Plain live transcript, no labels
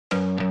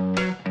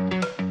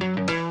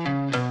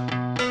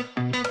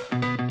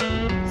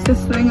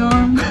likes to swing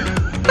on.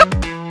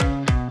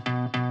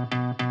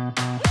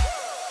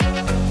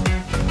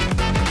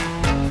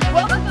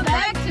 Welcome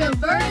back to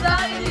Bird's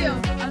Eye View.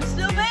 I'm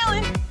still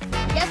Bailey.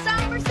 Yes,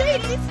 I'm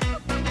Mercedes.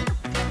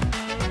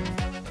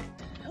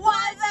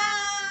 What's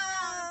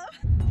up?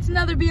 It's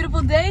another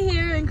beautiful day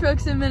here in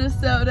Crookston,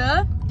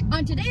 Minnesota.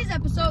 On today's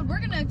episode, we're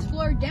going to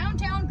explore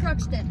downtown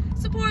Crookston.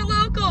 Support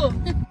local.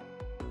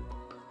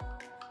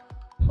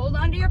 Hold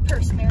on to your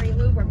purse, Mary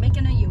Lou. We're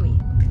making a Yui.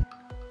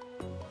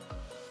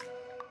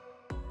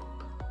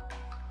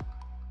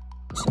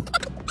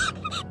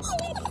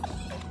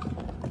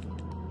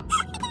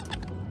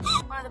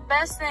 One of the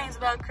best things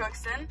about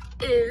Crookston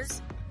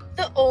is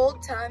the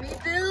old-timey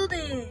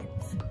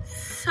buildings.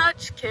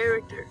 Such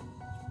character.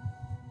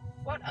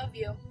 What of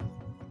you?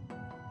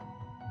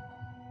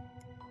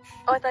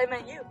 Oh, I thought you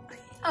meant you.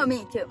 Oh,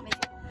 me too. Me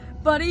too.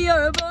 Buddy,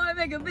 you're a boy,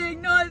 make a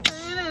big noise.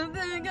 You're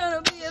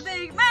gonna be a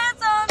big man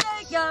someday.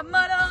 Got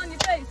mud on your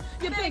face,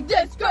 you big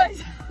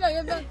disgrace.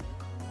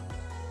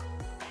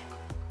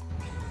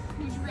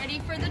 Who's ready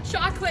for the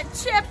chocolate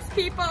chips,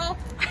 people?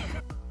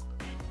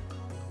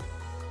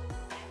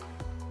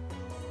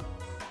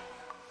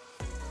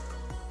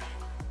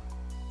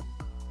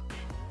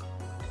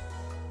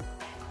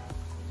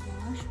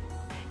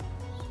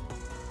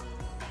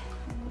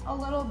 A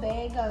little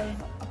bag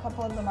of a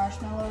couple of the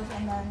marshmallows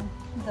and then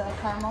the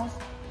caramels.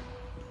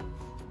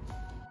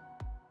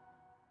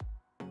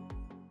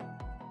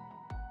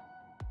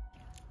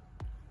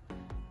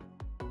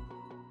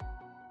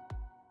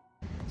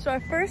 So our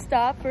first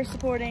stop for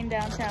supporting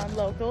downtown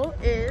local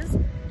is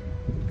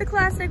the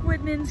classic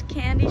Whitman's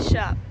Candy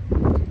Shop.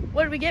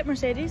 What did we get,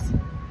 Mercedes?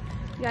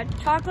 We got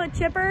chocolate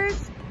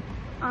chippers,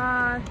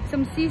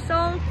 some sea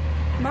salt,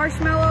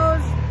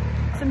 marshmallows,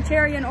 some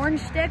cherry and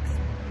orange sticks.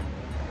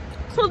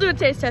 So we'll do a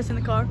taste test in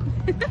the car.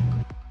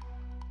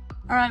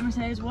 All right,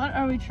 Mercedes, what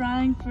are we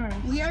trying first?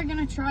 We are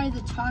gonna try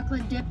the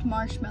chocolate dipped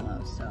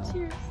marshmallows. So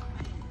Cheers.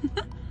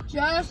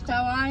 just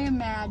how I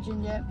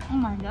imagined it. Oh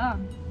my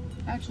God.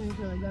 Actually, it's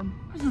really good.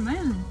 It's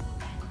amazing.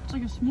 It's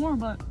like a s'more,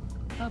 but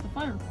without the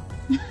fire.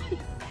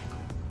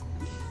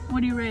 What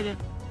do you rate it?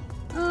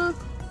 I'm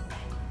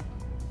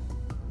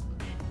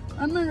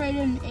gonna rate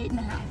it an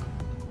 8.5.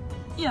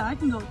 Yeah, I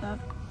can go with that.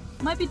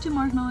 Might be too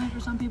marshmallowy for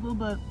some people,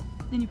 but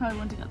then you probably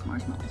wouldn't have got the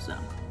marshmallows, so.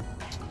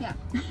 Yeah.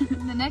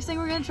 The next thing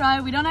we're gonna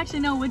try, we don't actually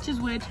know which is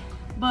which,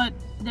 but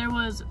there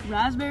was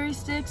raspberry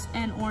sticks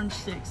and orange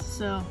sticks,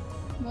 so.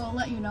 We'll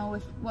let you know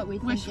what we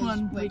think Which is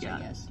one which, we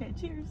got. I guess. Okay,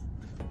 cheers.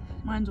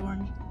 Mine's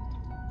orange.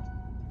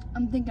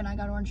 I'm thinking I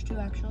got orange too,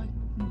 actually.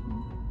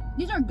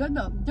 These are good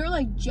though. They're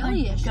like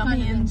jelly-ish, like gummy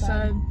kind of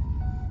inside.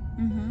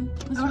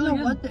 I don't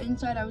know what the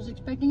inside I was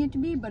expecting it to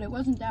be, but it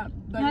wasn't that.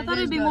 But yeah, I thought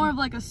it'd be more of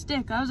like a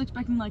stick. I was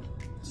expecting like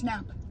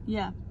snap.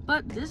 Yeah,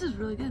 but this is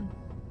really good.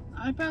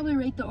 I'd probably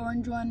rate the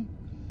orange one.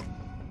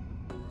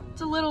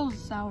 It's a little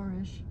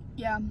sourish.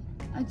 Yeah,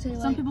 I'd say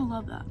some people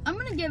love that. I'm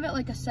gonna give it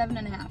like a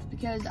 7.5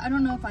 because I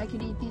don't know if I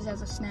could eat these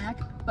as a snack,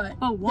 but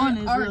one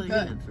they is are really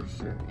good for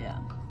sure. Yeah.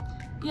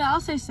 Yeah,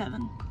 I'll say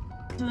 7.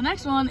 So the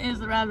next one is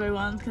the raspberry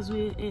one because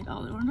we ate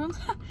all the orange ones.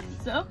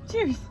 So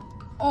cheers.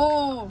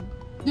 Oh,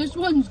 this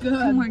one's good.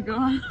 Oh my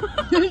God.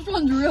 This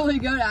one's really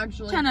good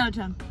actually. 10 out of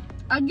 10.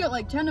 I'd get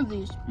like 10 of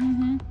these.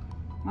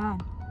 Wow.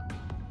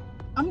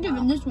 I'm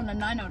giving this one a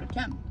 9 out of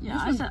 10. Yeah,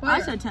 I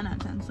said 10 out of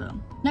 10, so.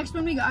 Next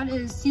one we got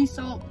is sea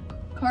salt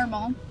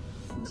caramel.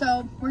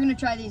 So we're gonna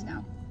try these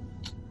now.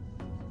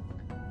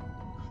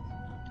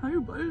 How do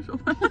you bite it so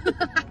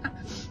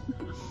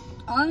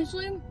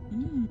Honestly,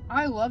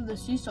 I love the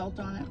sea salt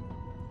on it.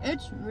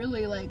 It's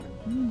really like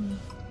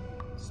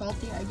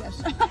salty, I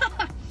guess.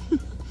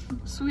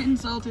 Sweet and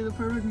salty, the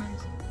perfect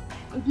mix.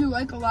 If you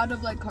like a lot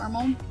of like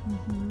caramel,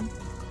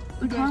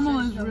 the caramel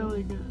is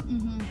really good.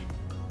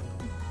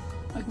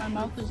 Like my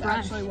mouth is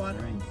actually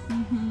watering.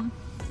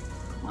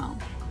 Wow.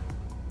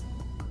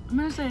 I'm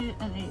gonna say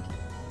an 8.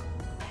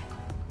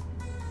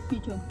 Me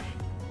too.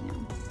 Yeah.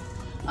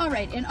 All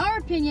right, in our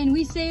opinion,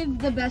 we saved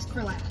the best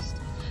for last.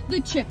 The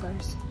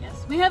chippers.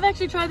 Yes, we have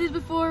actually tried these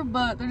before,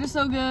 but they're just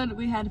so good,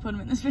 we had to put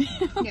them in this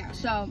video. Yeah,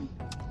 so.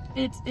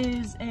 It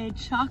is a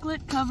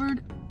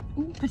chocolate-covered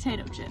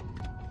potato chip.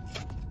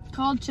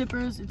 Called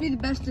chippers. Be the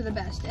best of the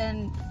best,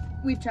 and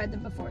we've tried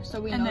them before, so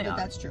we know that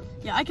that's true.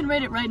 Yeah, I can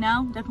rate it right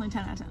now, definitely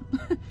 10 out of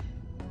 10.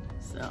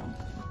 So,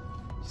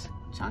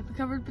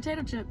 chocolate-covered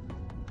potato chip.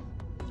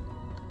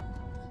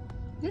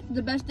 This is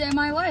the best day of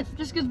my life.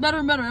 Just gets better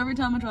and better every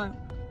time I try it.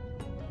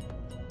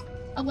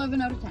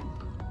 11 out of 10.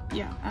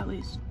 Yeah, at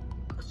least.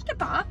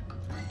 Skipper.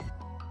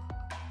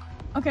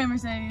 Okay,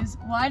 Mercedes,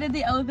 why did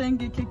the elephant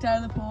get kicked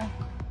out of the pool?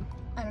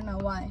 I don't know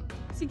why.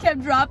 He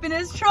kept dropping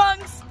his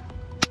trunks.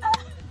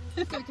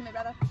 Give it to me,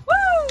 brother.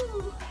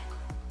 Woo!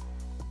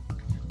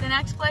 The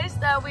next place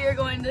that we are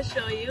going to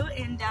show you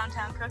in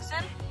downtown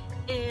Crookston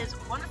is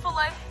Wonderful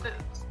Life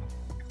Foods.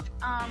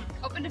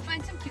 Hoping to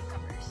find some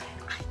cucumbers.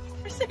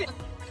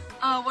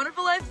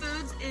 Wonderful Life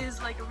Foods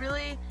is like a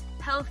really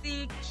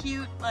healthy,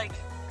 cute, like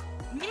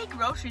mini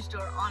grocery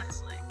store,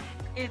 honestly.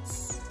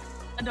 It's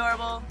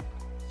adorable.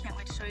 Can't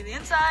wait to show you the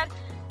inside.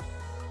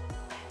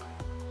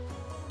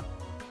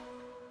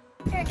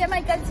 Here, get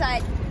my good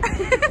side.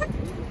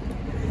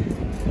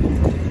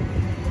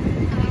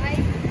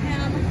 I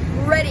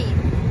am ready.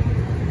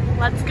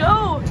 Let's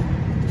go.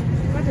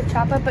 We're going to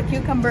chop up a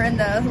cucumber in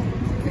the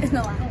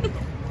line.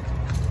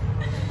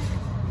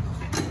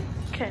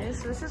 Okay,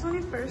 so this is when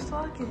you first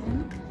walk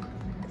in.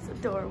 It's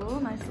adorable,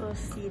 nice little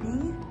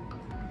seating.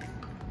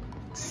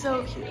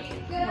 So cute,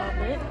 love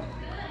it.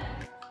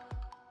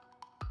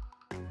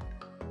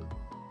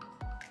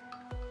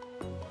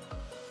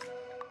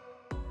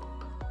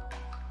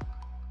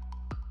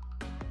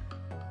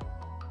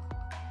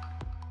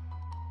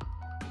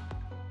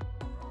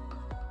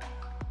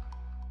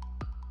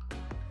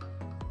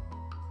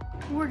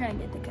 We're gonna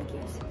get the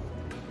cookies.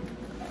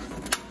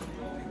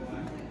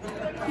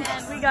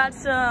 And we got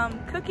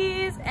some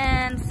cookies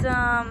and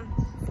some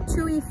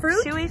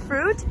Chewy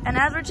fruit. And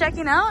as we're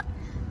checking out,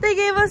 they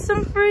gave us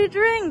some free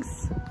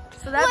drinks.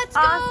 So that's Let's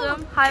go.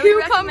 awesome. Highly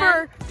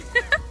Cucumber.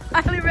 recommend.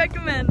 Highly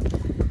recommend.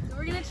 So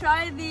we're gonna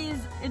try these.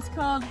 It's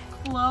called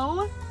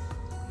Flow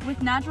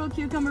with natural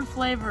cucumber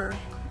flavor.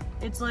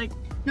 It's like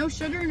No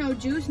sugar, no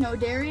juice, no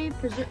dairy,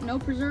 no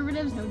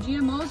preservatives, no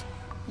GMOs.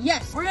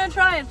 Yes. we're gonna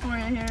try it for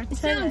you here. It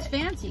sounds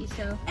fancy,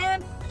 so.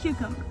 And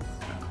cucumber.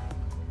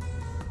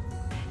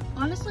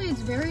 Honestly,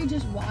 it's very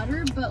just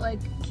water, but like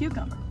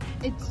Cucumber.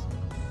 it's,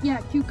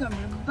 yeah, cucumber,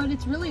 but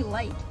it's really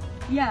light.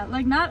 Yeah,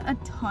 like not a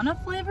ton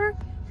of flavor,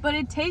 but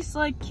it tastes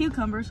like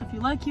cucumber. So if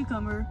you like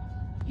cucumber,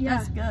 Yeah.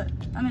 that's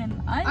good. I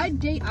mean, I'd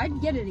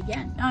get it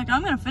again. like,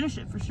 I'm gonna finish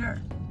it for sure.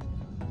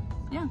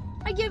 Yeah.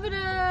 I give it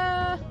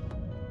a,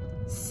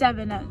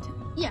 7 out of 10.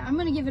 yeah, I'm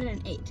gonna give it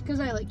an 8 because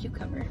I like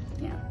cucumber.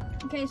 Yeah.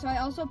 Okay, so I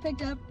also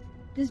picked up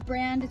this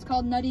brand. It's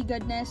called Nutty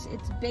Goodness.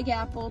 It's Big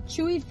Apple,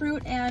 chewy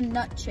fruit, and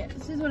nut chips.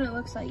 This is what it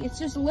looks like. It's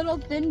just little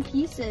thin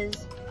pieces.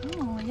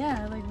 Oh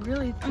yeah, like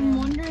really thin. I'm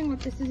wondering what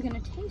this is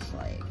gonna taste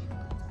like.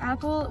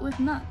 Apple with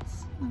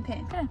nuts.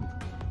 Okay. Okay.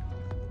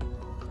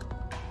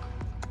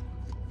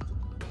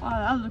 Wow,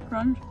 that was a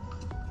crunch.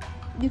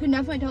 You can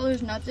definitely tell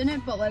there's nuts in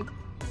it, but like,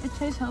 It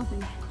tastes healthy.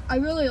 I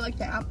really like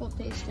the apple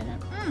taste in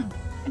it.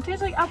 It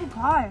tastes like apple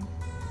pie.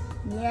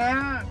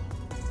 Yeah.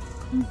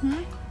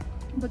 Mm-hmm.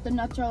 But the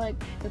nuts are like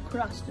the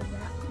crust of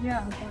that.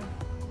 Yeah.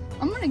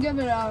 I'm gonna give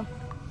it a,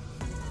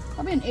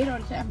 probably an 8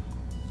 out of 10.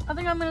 I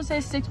think I'm gonna say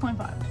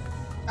 6.5.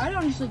 I'd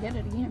honestly get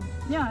it again.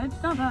 Yeah,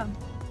 it's not bad.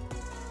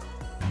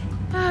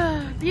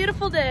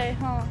 Beautiful day,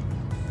 huh?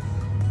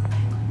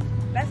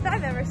 Best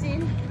I've ever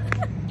seen.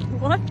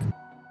 What?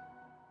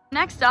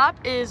 Next stop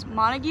is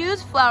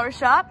Montague's Flower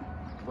Shop.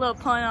 A little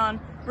pun on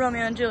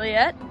Romeo and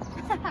Juliet.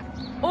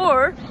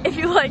 Or, if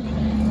you like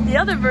the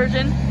other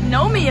version,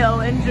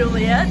 Nomeo and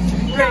Juliet.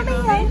 Great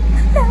movie.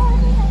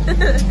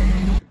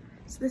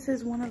 So this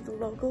is one of the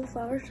local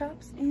flower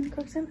shops in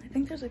Crookston. I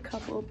think there's a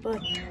couple,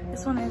 but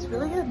this one is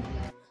really good.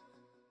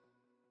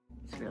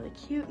 It's really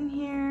cute in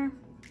here.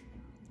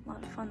 A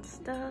lot of fun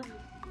stuff.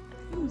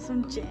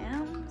 Some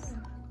jams.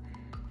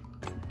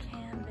 Some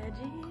canned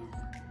veggies.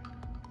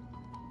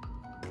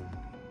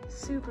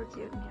 Super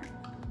cute in here.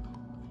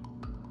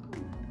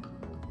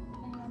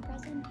 Anyone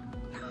present?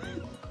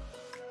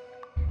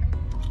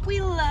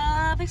 We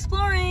love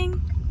exploring.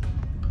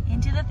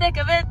 Into the thick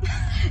of it.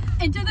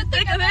 Into the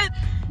thick of it.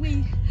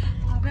 We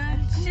are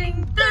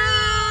Rushing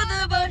through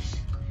the bush.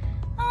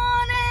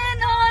 On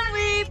and on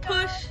we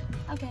push.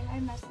 Okay, I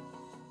messed.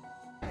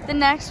 The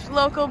next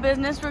local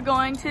business we're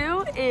going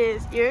to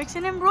is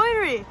Erickson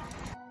Embroidery.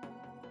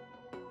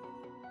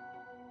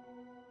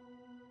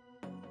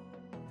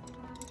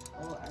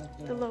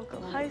 The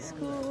local high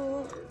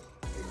school.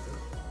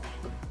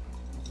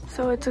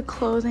 So it's a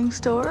clothing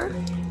store.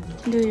 You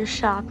can do your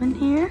shopping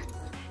here.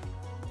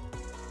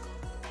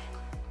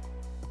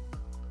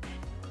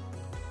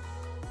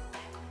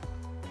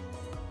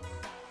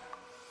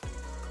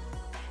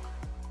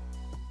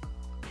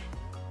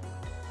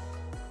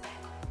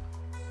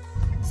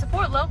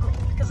 Support local,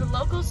 because the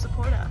locals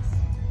support us.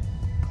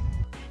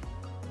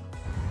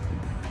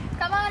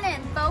 Come on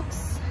in,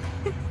 folks.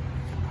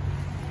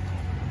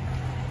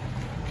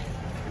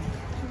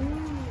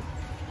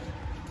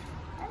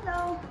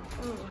 Hello.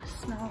 Ooh, it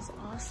smells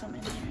awesome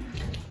in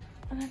here.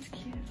 Oh, that's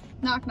cute.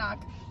 Knock,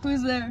 knock.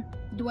 Who's there?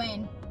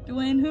 Dwayne.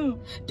 Dwayne who?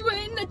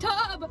 Dwayne the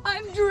tub.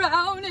 I'm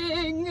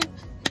drowning.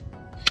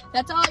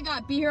 That's all I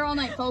got. Be here all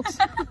night, folks.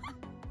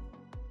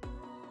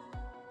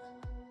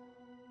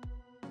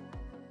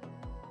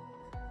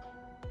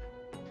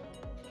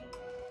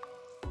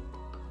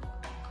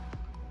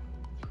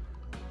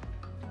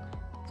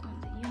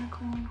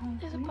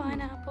 There's a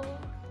pineapple.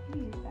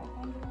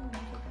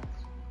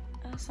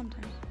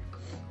 Sometimes.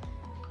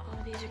 Oh,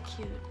 these are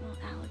cute little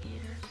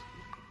alligators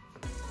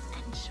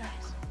and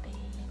sharks.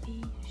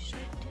 Baby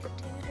shark.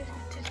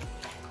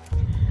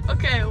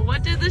 Okay,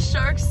 what did the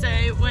shark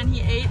say when he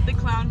ate the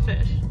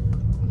clownfish?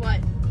 What?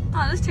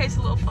 Oh, this tastes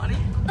a little funny.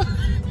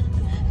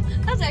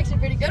 That's actually a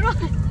pretty good one.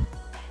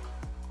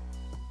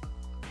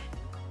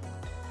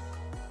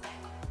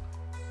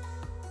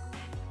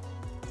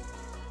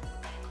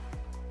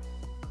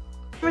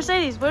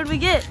 Mercedes, what did we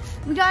get?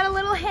 We got a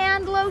little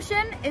hand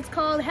lotion. It's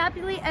called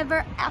Happily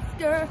Ever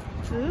After.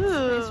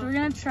 Ooh. So we're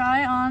gonna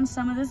try on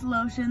some of this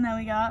lotion that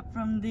we got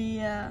from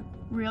the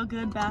Real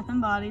Good Bath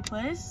and Body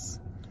place.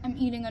 I'm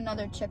eating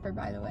another chipper,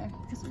 by the way.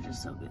 Because they're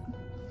just so good.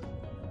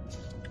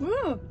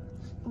 Ooh.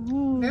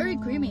 Ooh. Very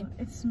creamy.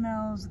 It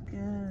smells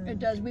good. It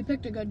does. We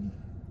picked a good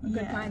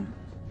kind.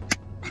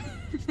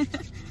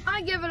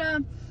 I give it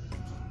a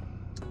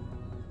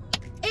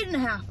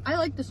 8.5. I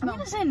like the smell. I'm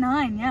gonna say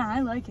 9. Yeah,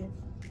 I like it.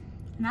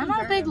 And I'm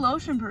not a big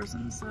lotion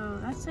person, so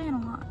that's saying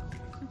a lot.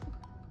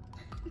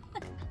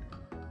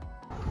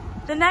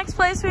 The next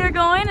place we are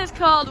going is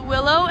called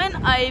Willow and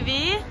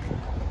Ivy.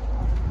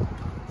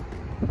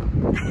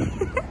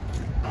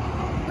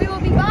 We will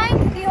be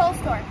buying the whole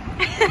store.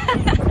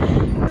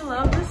 We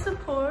love the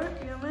support,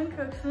 Yuma and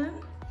Crookston.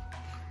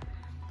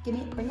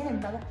 Bring it in,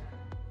 brother.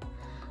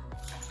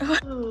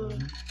 Ooh.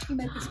 You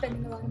might be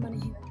spending a lot of money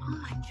here. Oh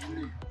my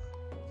goodness.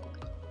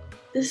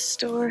 This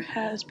store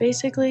has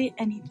basically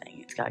anything.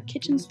 It's got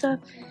kitchen stuff,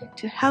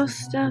 to house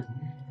stuff,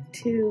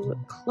 to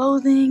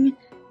clothing.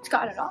 It's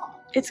got it all.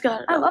 It's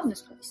got it all. I love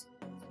this place.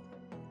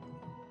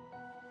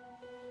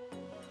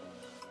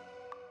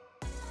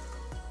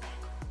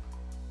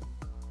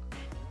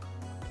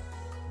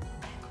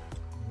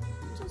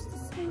 Just a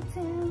sweet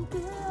town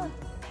girl.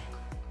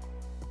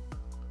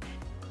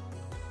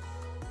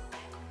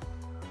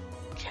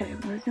 Okay,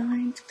 we're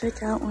going to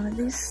pick out one of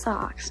these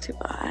socks to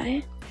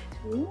buy.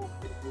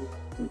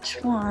 Which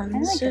one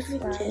should we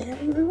get?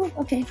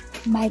 Okay,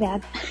 my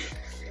bad.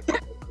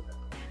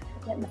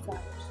 Getting the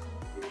flowers.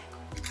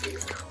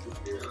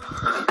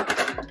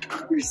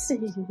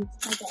 Mercedes.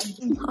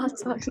 Hot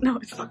socks. No,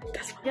 it's not.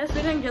 This one. Guess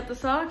we didn't get the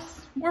socks.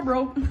 We're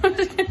broke.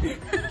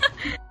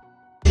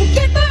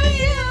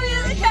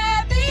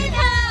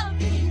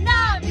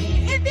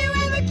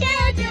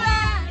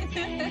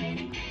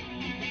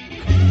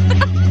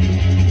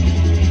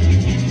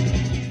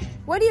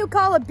 What do you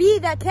call a bee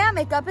that can't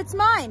make up its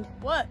mind?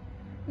 What?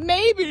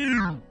 Maybe.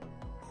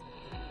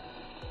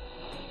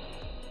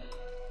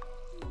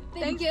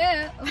 Thank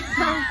you.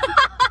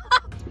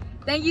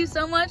 Thank you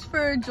so much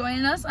for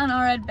joining us on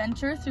our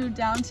adventure through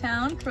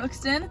downtown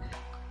Crookston.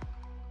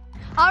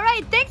 All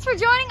right, thanks for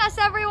joining us,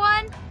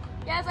 everyone.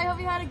 Yes, I hope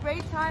you had a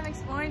great time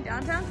exploring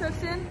downtown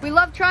Crookston. We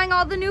love trying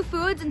all the new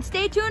foods, and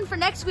stay tuned for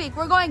next week.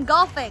 We're going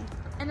golfing.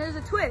 And there's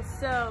a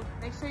twist, so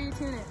make sure you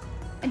tune in.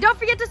 And don't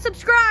forget to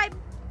subscribe.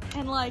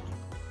 And like,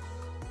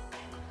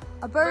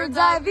 a bird's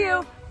eye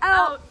view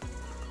out.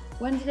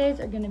 Wednesdays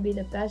are going to be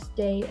the best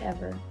day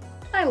ever.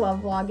 I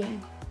love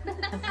vlogging.